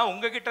Joab. நான்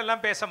உங்க கிட்ட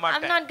எல்லாம் பேச I'm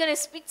மாட்டேன். not going to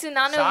speak to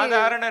none of you.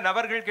 சாதாரண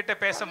நபர்கள் கிட்ட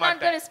பேச I'm not going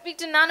மாட்டேன். to speak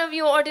to none of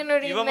you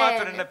ordinary இவ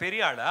மாத்திரம் என்ன men.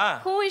 பெரிய ஆளா?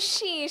 Who is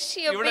she? Is she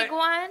she a big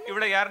one?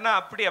 இவளை யாரனா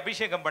அப்படி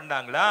அபிஷேகம்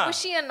பண்ணாங்களா? Was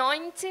she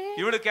anointed?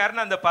 இவளுக்கு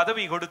யாரனா அந்த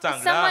பதவி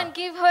கொடுத்தாங்களா? Someone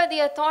give her the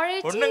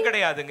authority? ஒண்ணும்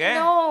கிடையாதுங்க.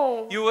 No.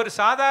 இவ ஒரு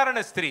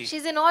சாதாரண ஸ்திரீ.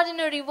 She's an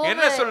ordinary woman.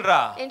 என்ன சொல்றா?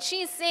 And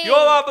she's saying,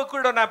 யோவாபு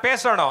கூட நான்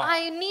பேசணும்.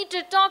 I need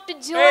to talk to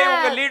Joab. ஏய்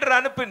உங்க லீடர்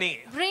அனுப்பு நீ.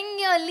 Bring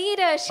your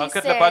leader, she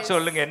பக்கத்துல says. பார்த்து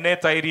சொல்லுங்க என்ன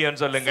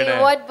தைரியம் சொல்லுங்க. Say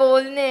what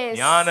boldness.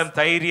 ஞானம்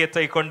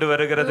தைரியத்தை கொண்டு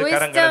வருகிறது.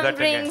 கரங்களை Wisdom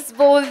தட்டுங்க. brings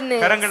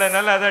boldness. கரங்களை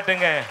நல்லா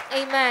தட்டுங்க.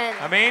 Amen.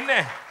 Amen.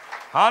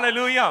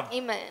 Hallelujah.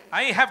 Amen.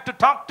 I have to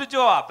talk to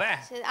Joab.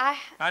 Says,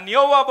 நான்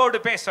யோவாபோடு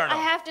I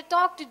பேசணும். have to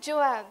talk to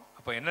Joab.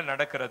 அப்ப என்ன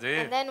நடக்கிறது?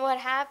 And then what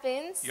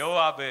happens?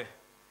 யோவாபு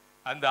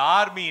அந்த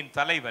ஆர்மியின்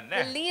தலைவன்.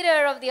 The leader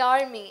of the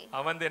army.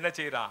 அவன் என்ன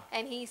செய்றான்?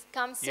 And he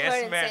comes to Yes, her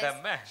and madam.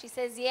 says, she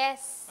says,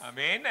 yes.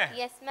 Amen.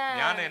 Yes, ma'am.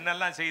 ஞானம்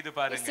என்னெல்லாம் செய்து You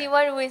பாருங்க. see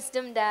what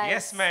wisdom does.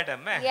 Yes,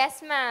 madam. Yes,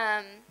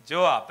 ma'am.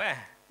 Joab,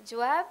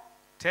 Joab,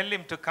 tell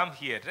him to come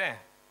here.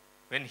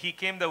 When he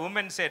came, the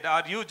woman said,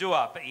 are you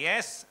Joab?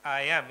 Yes,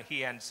 I am, he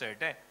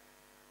answered.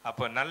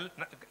 அப்போ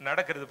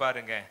நடக்கிறது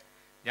பாருங்க.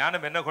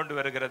 ஞானம் என்ன கொண்டு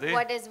வருகிறது?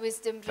 what does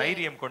wisdom bring?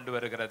 தைரியம் கொண்டு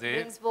வருகிறது.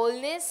 Brings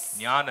boldness.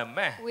 ஞானம்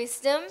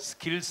Wisdom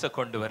ஸ்கில்ஸ்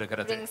கொண்டு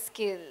வருகிறது. brings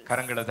skills.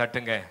 கரங்களை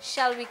தட்டுங்க.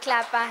 Shall we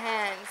clap our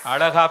hands?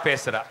 அழகா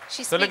பேசுறா.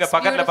 She சொல்லுங்க speaks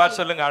பக்கத்துல பார்த்து beautifully.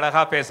 சொல்லுங்க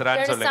அழகா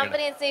பேசுறான்னு Turn to சொல்லுங்க.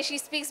 somebody and say she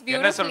speaks என்ன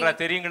beautifully. சொல்றா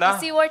தெரியுங்களா?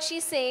 You see what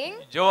she's saying?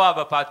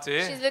 ஜோவாப பார்த்து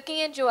She's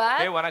looking at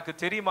Joab ஏய் உனக்கு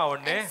தெரியுமா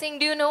ஒண்ணு? and saying,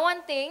 do you know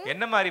one thing?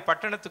 என்ன மாதிரி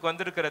பட்டணத்துக்கு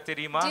வந்திருக்கிற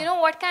தெரியுமா? Do you know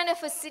what kind of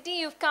a city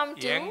you've come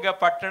to? எங்க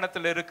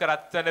பட்டணத்துல இருக்கிற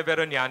அத்தனை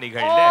பேரும்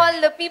ஞானிகள். All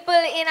the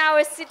people in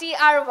our city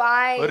are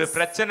wise. ஒரு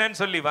பிரச்சனைன்னு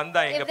சொல்லி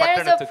வந்தா எங்க If there is a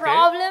பட்டணத்துக்கு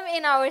problem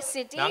in our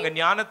city, நாங்க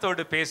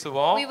ஞானத்தோடு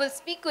பேசுவோம். we will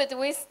speak with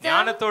wisdom.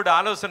 ஞானத்தோடு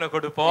ஆலோசனை We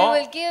கொடுப்போம்.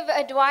 will give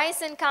advice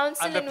and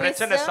counsel அந்த in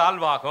பிரச்சனை wisdom,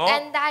 சால்வ் ஆகும்.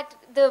 and that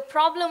the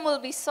problem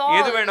will be எது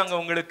solved. வேணுங்க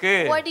உங்களுக்கு?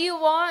 What do you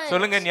want?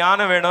 சொல்லுங்க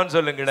ஞானம் வேணும்னு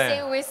சொல்லுங்களே.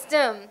 Say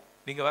wisdom.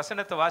 நீங்க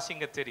வசனத்தை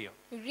வாசிங்க தெரியும்.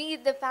 Read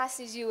the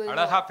passage, you will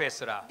அழகா know.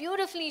 பேசுறா.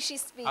 Beautifully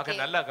she's ஆக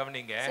speaking. நல்லா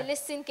கவனிங்க. So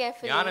listen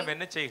carefully. ஞானம்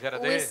என்ன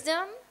செய்கிறது?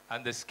 Wisdom,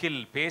 அந்த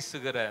ஸ்கில்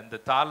பேசுகிற அந்த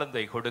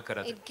தாளந்தை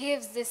கொடுக்கிறது. it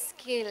gives the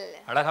skill.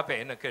 அழகா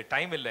எனக்கு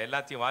டைம் இல்ல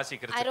எல்லாத்தையும் I don't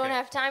வாசிக்கிறதுக்கு.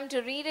 have time to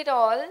read it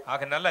all.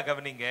 ஆக நல்லா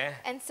கவனிங்க.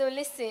 And so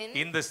listen.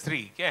 இந்த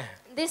ஸ்திரீ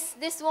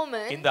This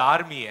woman இந்த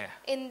ஆர்மியை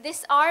in this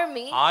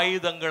army,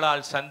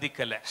 ஆயுதங்களால்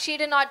சந்திக்கல. she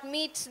did not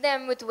meet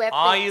them with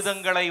weapons.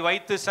 ஆயுதங்களை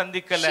வைத்து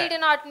சந்திக்கல. She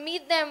did not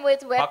meet them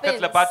with weapons.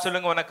 பக்கத்துல பார்த்து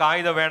சொல்லுங்க உனக்கு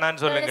ஆயுதம் வேணாம்னு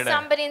Turn to சொல்லுங்க.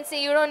 somebody and say,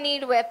 you don't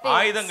need weapons.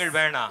 ஆயுதங்கள்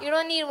வேணாம். You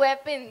don't need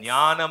weapons.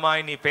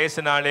 ஞானமாய் நீ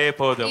பேசினாலே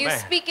போதும். You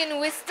speak in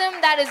wisdom,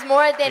 that is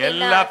more than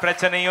எல்லா enough.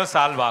 பிரச்சனையும்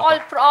சால்வ் All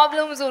ஆகும்.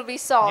 problems will be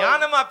solved.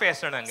 ஞானமா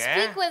பேசணுங்க.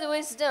 Speak with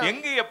wisdom.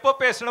 எங்க எப்போ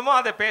பேசணுமோ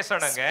அதை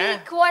பேசணுங்க.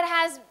 Speak what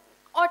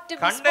ought to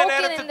be கண்ட spoken in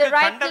நேரத்துக்கு the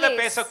right கண்டத place.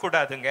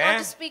 பேசக்கூடாதுங்க. Not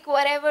to speak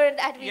whatever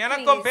that we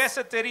எனக்கும் please.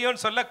 பேச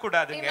தெரியும்னு We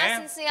சொல்லக்கூடாதுங்க.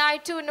 mustn't say, I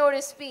too know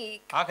to speak.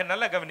 ஆக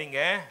நல்லா கவனிங்க.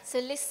 So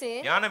listen.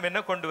 ஞானம்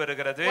என்ன கொண்டு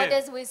வருகிறது? What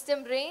does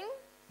wisdom bring?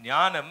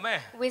 ஞானம்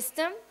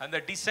Wisdom அந்த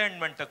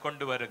டிசைன்மென்ட்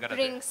கொண்டு வருகிறது.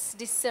 brings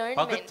discernment.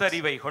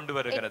 பகுத்தறிவை கொண்டு It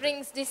வருகிறது.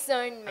 brings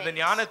discernment. அந்த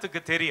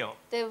ஞானத்துக்கு தெரியும்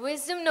The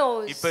wisdom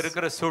knows இப்ப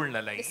இருக்கிற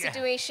சூழ்நிலை. the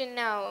situation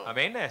now.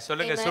 ஆமென்.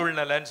 சொல்லுங்க Amen.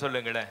 சூழ்நிலைன்னு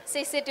சொல்லுங்களே.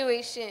 Say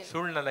situation.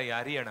 சூழ்நிலை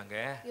அறியணுங்க.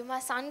 You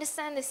must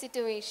understand the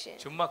situation.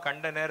 சும்மா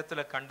கண்ட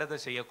நேரத்துல கண்டதை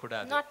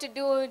செய்யக்கூடாது. Not to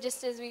do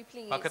just as we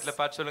please. பக்கத்துல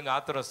பார்த்து சொல்லுங்க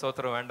ஆத்திரம்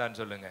ஸ்தோத்திரம் வேண்டாம்னு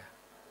சொல்லுங்க.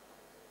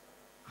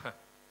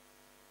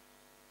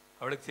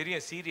 அவளுக்கு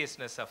தெரியும்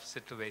seriousness of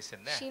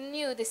situation. She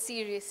knew the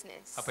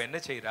seriousness. அப்ப என்ன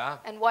செய்றா?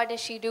 And what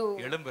does she do?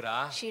 எழும்புறா.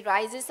 She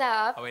rises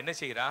up. அவ என்ன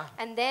செய்றா?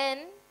 And then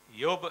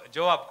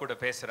ஜோவாப் கூட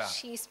பேசுறா.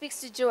 she speaks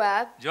to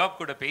Joab. ஜோவாப்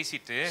கூட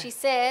பேசிட்டு She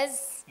says,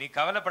 நீ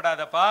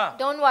கவலைப்படாதப்பா.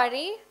 don't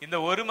worry. இந்த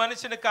ஒரு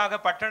மனுஷனுக்காக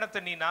பட்டணத்தை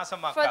நீ For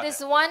நாசமாக்காத. this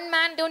one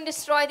man, don't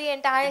destroy the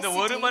entire இந்த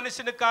ஒரு city.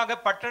 மனுஷனுக்காக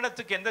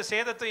பட்டணத்துக்கு எந்த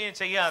சேதத்தையும்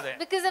செய்யாத.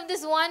 Because of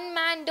this one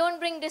man, don't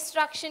bring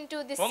destruction to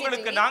this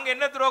உங்களுக்கு city. நாங்க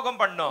என்ன துரோகம்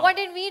பண்ணோம்? What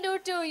did we do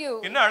to you?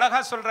 என்ன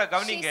அழகா சொல்ற She's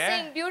கவனிங்க.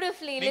 saying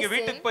beautifully. நீங்க Listen.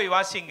 வீட்டுக்கு போய்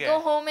வாசிங்க. Go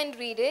home and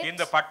read it.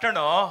 இந்த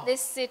பட்டணம்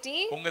This city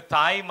உங்க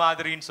தாய்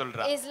மாதிரின்னு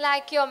சொல்றா. is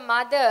like your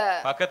mother.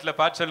 பக்கத்துல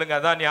பார்த்து சொல்லுங்க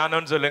அதான்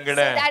ஞானம்னு So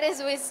சொல்லுங்களே. that is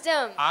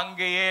wisdom.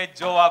 அங்கேயே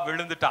ஜோவாப்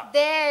விழுந்துட்டான்.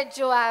 There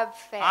Joab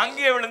fell.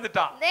 அங்கேயே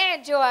விழுந்துட்டான். There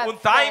Joab உன்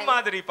தாய் fell.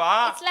 மாதிரிப்பா.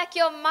 It's like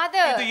your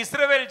mother. இது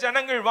இஸ்ரவேல்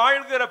ஜனங்கள்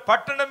வாழ்கிற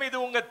பட்டணம் இது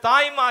உங்க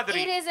தாய்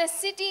மாதிரி. It is a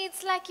city.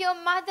 It's like your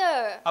mother.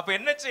 அப்ப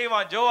என்ன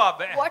செய்வான்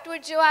ஜோவாப்? What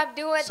would Joab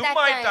do at that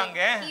சும்மா time?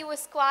 ஆயிட்டாங்க. He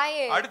was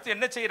quiet. அடுத்து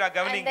என்ன செய்றா And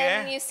கவனிங்க.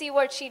 then you see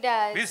what she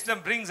does.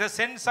 Wisdom brings a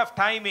sense of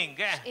timing.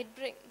 It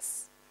brings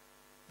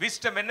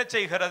Wisdom என்ன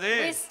செய்கிறது?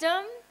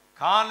 wisdom.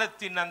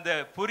 காலத்தின் அந்த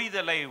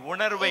புரிதலை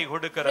உணர்வை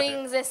கொடுக்கிறது.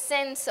 Brings a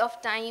sense of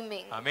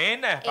timing.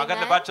 ஆமென்.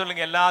 பக்கத்துல பார்த்து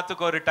சொல்லுங்க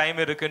எல்லாத்துக்கும் ஒரு டைம்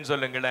இருக்குன்னு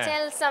சொல்லுங்களே.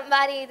 Tell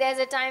somebody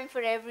there's a time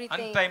for everything.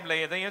 அன்டைம்ல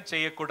எதையும்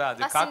செய்ய கூடாது.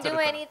 Mustn't do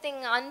காத்திருக்கணும். anything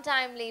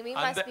untimely. We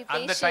must be patient.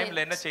 அந்த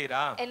டைம்ல என்ன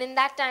செய்றா? And in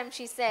that time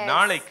she says,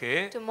 நாளைக்கு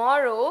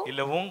tomorrow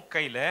இல்ல உன்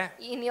கையில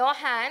in your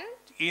hand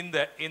இந்த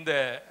இந்த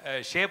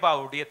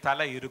ஷேபாவுடைய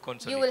தலை இருக்கும்னு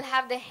You சொல்லி will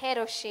have the hair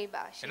of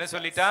Sheba. என்ன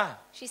சொல்லிட்டா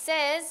She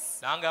says,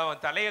 நாங்க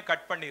அவன் தலையை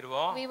கட்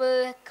பண்ணிடுவோம். we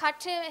will cut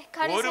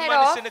his ஒரு head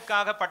off.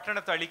 மனுஷனுக்காக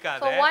பட்டணத்தை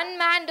அழிக்காத. For one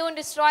man don't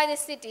destroy the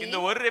city. இந்த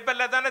ஒரு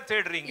ரெபெல்ல தான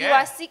தேடுறீங்க. You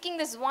are seeking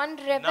this one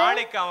rebel.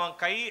 நாளைக்கு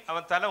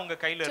அவன் தலை உங்க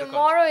கையில இருக்கும்.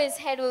 Tomorrow his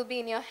head will be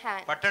in your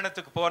hand.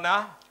 பட்டணத்துக்கு போனா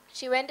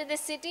She went to the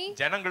city.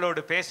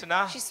 ஜனங்களோடு பேசினா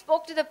She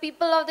spoke to the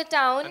people of the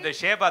town. அந்த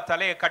ஷேபா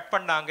தலையை கட்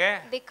பண்ணாங்க.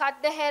 They cut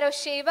the hair of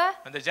Sheba.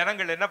 அந்த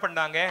ஜனங்கள் என்ன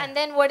பண்ணாங்க? And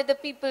then what did the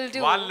people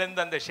do? வால்ல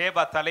இருந்து அந்த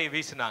ஷேபா தலையை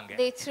வீசினாங்க.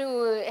 They threw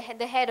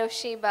the head of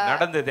Sheba.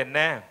 நடந்தது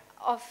என்ன?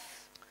 Of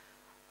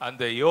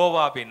அந்த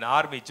யோவாபின்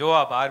ஆர்மி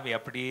ஜோவாப் ஆர்மி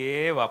அப்படியே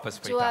வாபஸ்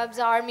போயிட்டாங்க. Joab's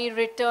army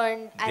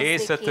returned as they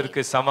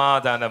தேசத்திற்கு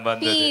சமாதானம்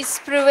வந்தது. Peace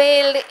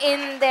prevailed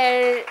in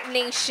their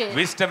nation.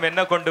 Wisdom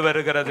என்ன கொண்டு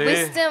வருகிறது?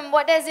 Wisdom,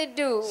 what does it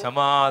do?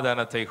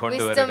 சமாதானத்தை கொண்டு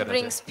வருகிறது. Wisdom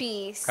brings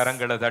peace.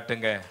 கரங்களை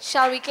தட்டுங்க.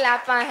 Shall we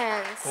clap our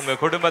hands? உங்க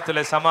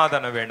குடும்பத்துல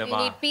சமாதானம் வேணுமா?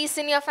 You need peace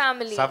in your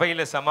family.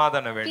 சபையில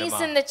சமாதானம் வேணுமா?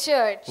 Peace in the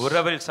church.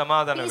 உறவில்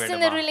சமாதானம் Peace வேணுமா?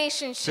 in the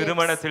relationships.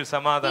 திருமணத்தில்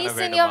சமாதானம்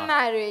Peace in your வேணுமா?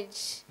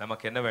 marriage.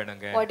 நமக்கு என்ன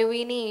வேணுங்க? What do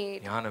we need?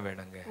 ஞானம்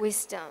வேணுங்க.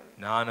 Wisdom.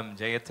 ஞானம்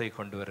ஜெயத்தை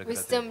கொண்டு வருகிறது.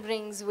 Wisdom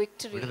brings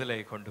victory. விடுதலை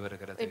கொண்டு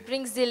வருகிறது. It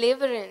brings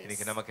deliverance.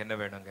 இன்னைக்கு நமக்கு என்ன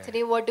வேணுங்க?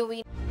 Today what do we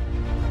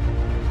need?